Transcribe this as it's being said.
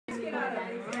I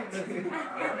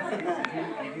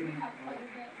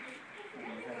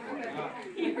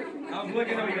was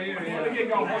looking over here. Let me get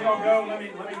going. We're gonna go. Let me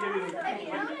give you.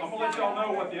 I'm gonna let y'all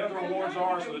know what the other awards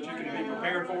are so that you can be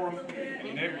prepared for them. And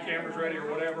you have your cameras ready or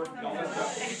whatever. Y'all let's go.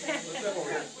 Let's step over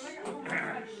here.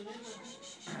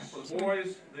 For the boys,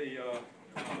 the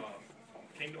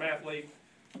Kingdom Athlete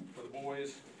for the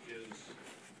boys is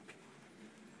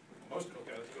most.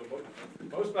 Okay, let's go.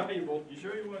 Most valuable. You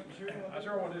sure you want? You sure you want? I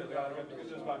sure want to do this. I got to get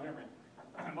this by memory.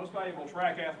 Most valuable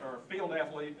field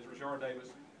athlete is Rashard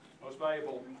Davis. Most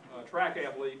valuable track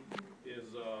athlete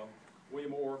is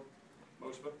William Moore.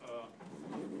 Most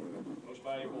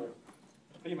valuable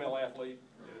female athlete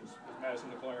is Madison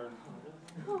McLaren.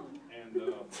 And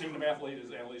Kingdom Athlete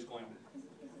is Annalise Clown.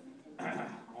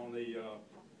 On the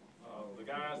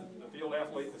guys, the field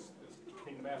athlete is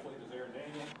Kingdom Athlete is Aaron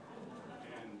Daniel.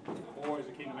 And the boys,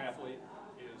 the Kingdom Athlete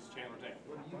is Chandler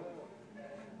Taylor.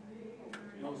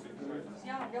 Most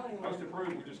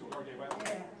improved, we just argue about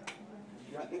that.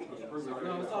 No, I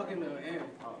was talking to Aaron.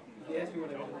 He asked me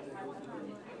what I wanted.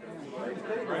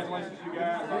 Congratulations, you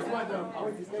guys. I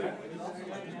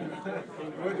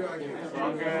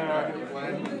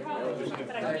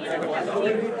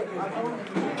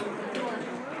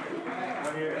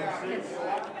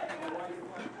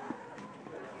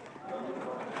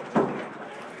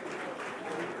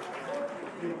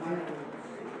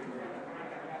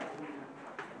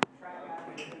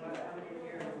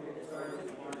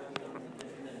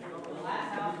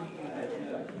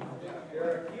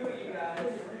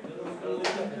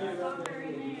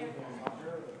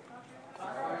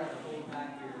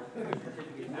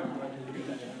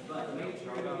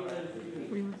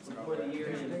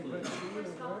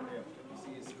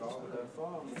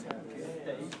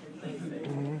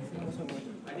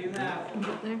do have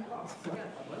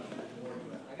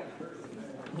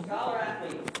scholar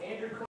athlete.